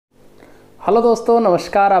Hello दोस्तों,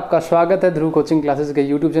 नमस्कार। आपका स्वागत है ध्रुव कोचिंग क्लासेस के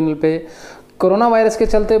यूट्यूब चैनल पे। कोरोना वायरस के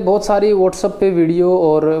चलते बहुत सारी व्हाट्सएप पे वीडियो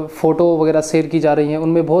और फोटो वगैरह शेयर की जा रही हैं,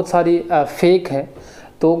 उनमें बहुत सारी फेक हैं।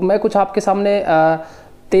 तो मैं कुछ आपके सामने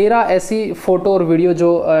 13 ऐसी फ़ोटो और वीडियो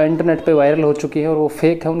जो इंटरनेट पे वायरल हो चुकी है और वो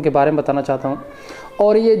फेक है, उनके बारे में बताना चाहता हूँ।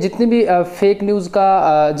 और ये जितनी भी फेक न्यूज़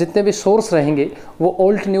का जितने भी सोर्स रहेंगे वो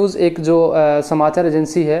ओल्ट न्यूज़, एक जो समाचार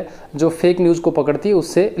एजेंसी है जो फेक न्यूज़ को पकड़ती है,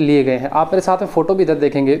 उससे लिए गए हैं। आप मेरे साथ में फ़ोटो भी इधर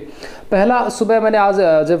देखेंगे। पहला सुबह मैंने आज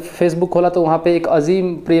जब फेसबुक खोला तो वहाँ पे एक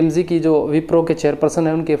अजीम प्रेमजी की जो विप्रो के चेयरपर्सन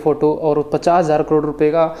है उनके फ़ोटो और 50,000 करोड़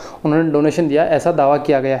रुपए का उन्होंने डोनेशन दिया। ऐसा दावा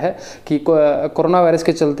किया गया है कि कोरोना वायरस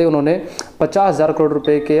के चलते उन्होंने 50,000 करोड़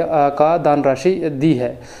रुपए का दान राशि दी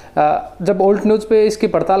है। जब ओल्ट न्यूज़ पे इसकी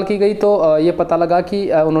पड़ताल की गई तो ये पता लगा कि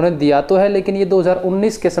उन्होंने दिया तो है, लेकिन ये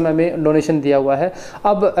 2019 के समय में डोनेशन दिया हुआ है।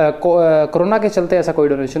 अब कोरोना के चलते ऐसा कोई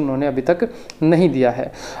डोनेशन उन्होंने अभी तक नहीं दिया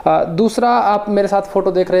है। दूसरा, आप मेरे साथ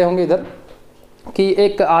फोटो देख रहे होंगे इधर कि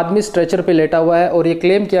एक आदमी स्ट्रेचर पे लेटा हुआ है और ये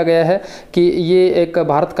क्लेम किया गया है कि ये एक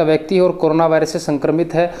भारत का व्यक्ति है और कोरोना वायरस से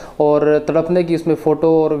संक्रमित है और तड़पने की उसमें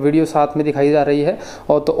फ़ोटो और वीडियो साथ में दिखाई जा रही है।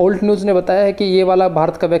 और तो ओल्ट न्यूज़ ने बताया है कि ये वाला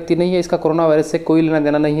भारत का व्यक्ति नहीं है, इसका कोरोना वायरस से कोई लेना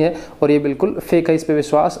देना नहीं है और ये बिल्कुल फेक है, इस पर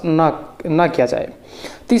विश्वास ना किया जाए।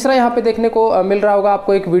 तीसरा, यहाँ पे देखने को मिल रहा होगा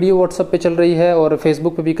आपको एक वीडियो व्हाट्सएप पे चल रही है और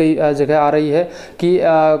फेसबुक पे भी कई जगह आ रही है कि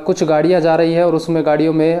कुछ गाड़ियाँ जा रही है और उसमें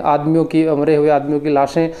गाड़ियों में मरे हुए आदमियों की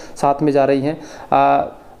लाशें साथ में जा रही हैं।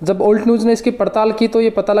 जब ओल्ट न्यूज़ ने इसकी पड़ताल की तो ये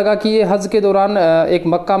पता लगा कि ये हज के दौरान एक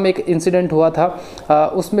मक्का में एक इंसिडेंट हुआ था,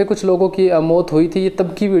 उसमें कुछ लोगों की मौत हुई थी। ये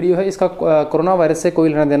तब की वीडियो है, इसका कोरोना वायरस से कोई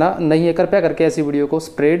लेना देना नहीं है। कृपया करके ऐसी वीडियो को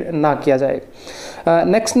स्प्रेड ना किया जाए।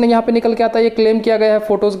 नेक्स्ट ने यहाँ पे निकल के आता है, ये क्लेम किया गया है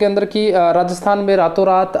फोटोज़ के अंदर कि राजस्थान में रातों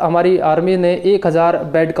रात हमारी आर्मी ने 1000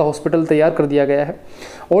 बेड का हॉस्पिटल तैयार कर दिया गया है।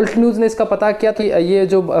 ओल्ट न्यूज़ ने इसका पता किया कि ये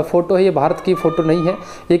जो फ़ोटो है ये भारत की फ़ोटो नहीं है,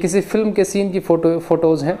 ये किसी फिल्म के सीन की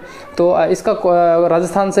फ़ोटोज़ हैं। तो इसका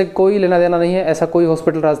राजस्थान से कोई लेना देना नहीं है, ऐसा कोई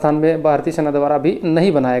हॉस्पिटल राजस्थान में भारतीय सेना द्वारा भी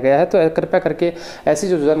नहीं बनाया गया है। तो कृपया करके ऐसी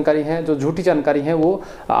जो जानकारी हैं, जो झूठी जानकारी हैं, वो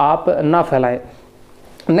आप ना फैलाएं।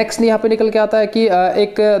 नेक्स्ट यहाँ पे निकल के आता है कि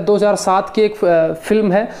एक 2007 की एक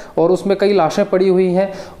फिल्म है और उसमें कई लाशें पड़ी हुई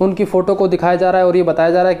हैं, उनकी फ़ोटो को दिखाया जा रहा है और ये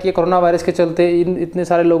बताया जा रहा है कि कोरोना वायरस के चलते इतने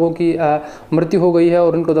सारे लोगों की मृत्यु हो गई है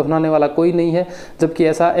और उनको दफनाने वाला कोई नहीं है, जबकि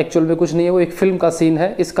ऐसा एक्चुअल में कुछ नहीं है। वो एक फिल्म का सीन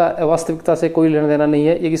है, इसका वास्तविकता से कोई लेना देना नहीं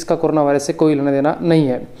है, इसका कोरोना वायरस से कोई लेना देना नहीं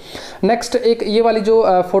है। नेक्स्ट, एक ये वाली जो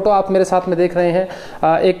फ़ोटो आप मेरे साथ में देख रहे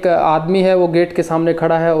हैं, एक आदमी है, वो गेट के सामने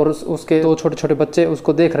खड़ा है और उसके 2 छोटे छोटे बच्चे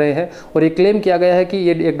उसको देख रहे हैं और ये क्लेम किया गया है कि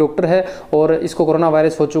ये एक डॉक्टर है और इसको कोरोना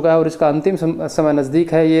वायरस हो चुका है और इसका अंतिम समय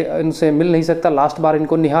नज़दीक है, ये इनसे मिल नहीं सकता, लास्ट बार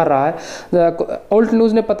इनको निहार रहा है। ओल्ट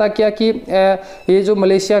न्यूज़ ने पता किया कि ये जो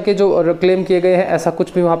मलेशिया के जो क्लेम किए गए हैं ऐसा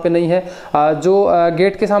कुछ भी वहाँ पे नहीं है। जो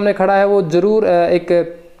गेट के सामने खड़ा है वो ज़रूर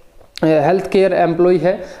एक हेल्थ केयर एम्प्लॉय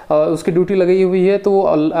है, उसकी ड्यूटी लगी हुई है, तो वो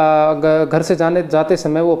घर से जाते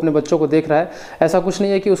समय वो अपने बच्चों को देख रहा है। ऐसा कुछ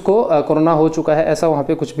नहीं है कि उसको कोरोना हो चुका है, ऐसा वहाँ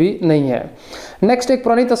पे कुछ भी नहीं है। नेक्स्ट, एक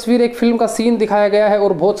पुरानी तस्वीर, एक फिल्म का सीन दिखाया गया है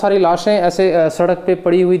और बहुत सारी लाशें ऐसे सड़क पे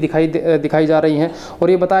पड़ी हुई दिखाई जा रही हैं और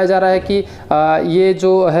ये बताया जा रहा है कि ये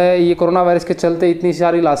जो है ये कोरोना वायरस के चलते इतनी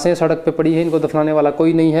सारी लाशें सड़क पर पड़ी हैं, इनको दफनाने वाला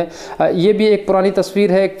कोई नहीं है। ये भी एक पुरानी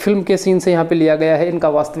तस्वीर है, एक फिल्म के सीन से यहाँ पर लिया गया है, इनका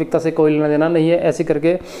वास्तविकता से कोई लेना देना नहीं है। ऐसे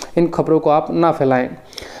करके इन खबरों को आप ना फैलाएं।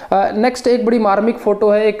 नेक्स्ट, एक बड़ी मार्मिक फ़ोटो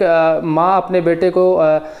है, एक माँ अपने बेटे को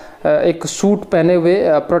एक सूट पहने हुए,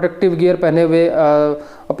 प्रोटेक्टिव गियर पहने हुए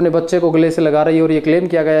अपने बच्चे को गले से लगा रही है और ये क्लेम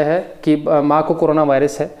किया गया है कि माँ को कोरोना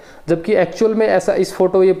वायरस है, जबकि एक्चुअल में ऐसा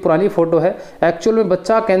ये पुरानी फ़ोटो है। एक्चुअल में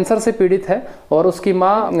बच्चा कैंसर से पीड़ित है और उसकी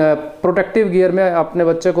माँ प्रोटेक्टिव गियर में अपने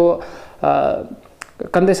बच्चे को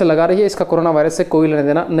कंधे से लगा रही है। इसका कोरोना वायरस से कोई लेना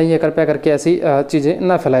देना नहीं है। कृपया करके ऐसी चीज़ें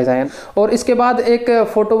ना फैलाई जाएं। और इसके बाद एक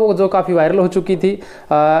फ़ोटो वो जो काफ़ी वायरल हो चुकी थी,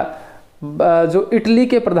 जो इटली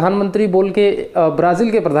के प्रधानमंत्री बोल के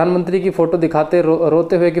ब्राज़ील के प्रधानमंत्री की फ़ोटो दिखाते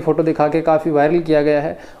रोते हुए की फ़ोटो दिखा के काफ़ी वायरल किया गया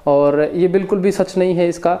है और ये बिल्कुल भी सच नहीं है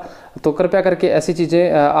इसका। तो कृपया करके ऐसी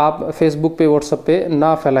चीज़ें आप फेसबुक पे, व्हाट्सएप पे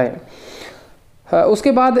ना फैलाएं।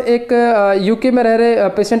 उसके बाद एक यूके में रह रहे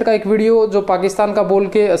पेशेंट का एक वीडियो जो पाकिस्तान का बोल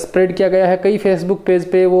के स्प्रेड किया गया है कई फेसबुक पेज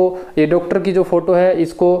पे। वो ये डॉक्टर की जो फ़ोटो है,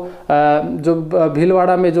 इसको जो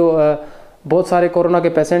भीलवाड़ा में जो बहुत सारे कोरोना के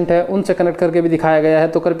पेशेंट हैं उनसे कनेक्ट करके भी दिखाया गया है।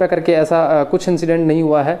 तो कृपया करके ऐसा कुछ इंसिडेंट नहीं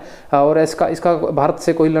हुआ है और इसका भारत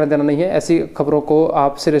से कोई लेना देना नहीं है। ऐसी खबरों को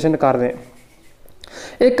आप सिरे से नकार दें।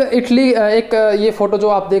 एक ये फ़ोटो जो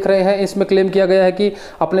आप देख रहे हैं, इसमें क्लेम किया गया है कि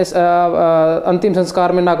अपने अंतिम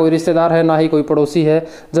संस्कार में ना कोई रिश्तेदार है ना ही कोई पड़ोसी है,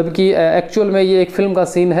 जबकि एक्चुअल में ये एक फिल्म का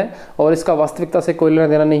सीन है और इसका वास्तविकता से कोई लेना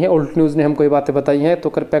देना नहीं है। ओल्ड न्यूज़ ने हमको ये बातें बताई हैं, तो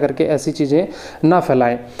कृपया करके ऐसी चीज़ें ना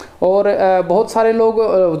फैलाएं। और बहुत सारे लोग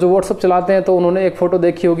जो व्हाट्सअप चलाते हैं तो उन्होंने एक फ़ोटो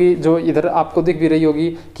देखी होगी जो इधर आपको दिख भी रही होगी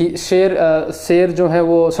कि शेर जो है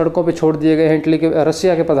वो सड़कों पर छोड़ दिए गए हैं इटली के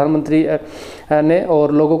रशिया के प्रधानमंत्री ने,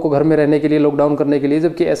 और लोगों को घर में रहने के लिए, लॉकडाउन करने के लिए,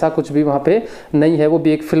 जबकि ऐसा कुछ भी वहाँ पे नहीं है। वो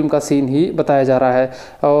भी एक फिल्म का सीन ही बताया जा रहा है।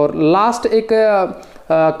 और लास्ट एक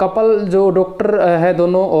कपल जो डॉक्टर है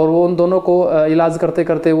दोनों, और वो उन दोनों को इलाज करते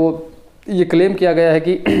करते वो ये क्लेम किया गया है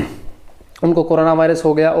कि उनको कोरोना वायरस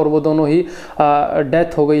हो गया और वो दोनों ही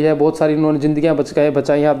डेथ हो गई है। बहुत सारी उन्होंने ज़िंदगियां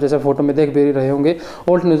बचाई हैं, आप जैसे फ़ोटो में देख भी रहे होंगे।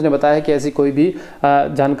 ओल्ड न्यूज़ ने बताया कि ऐसी कोई भी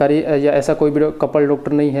जानकारी या ऐसा कोई भी कपल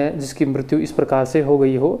डॉक्टर नहीं है जिसकी मृत्यु इस प्रकार से हो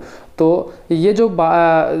गई हो। तो ये जो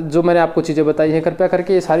मैंने आपको चीज़ें बताई हैं, कृपया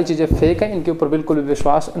करके ये सारी चीज़ें फेक हैं, इनके ऊपर बिल्कुल भी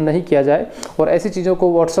विश्वास नहीं किया जाए और ऐसी चीज़ों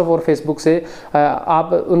को व्हाट्सएप और फेसबुक से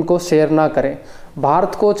आप उनको शेयर ना करें।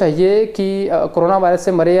 भारत को चाहिए कि कोरोना वायरस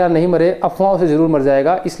से मरे या नहीं मरे, अफवाहों से ज़रूर मर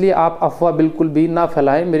जाएगा, इसलिए आप अफवाह बिल्कुल भी ना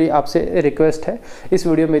फैलाएं, मेरी आपसे रिक्वेस्ट है। इस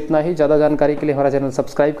वीडियो में इतना ही। ज़्यादा जानकारी के लिए हमारा चैनल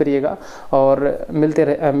सब्सक्राइब करिएगा और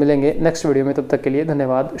मिलेंगे नेक्स्ट वीडियो में। तब तक के लिए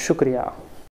धन्यवाद, शुक्रिया।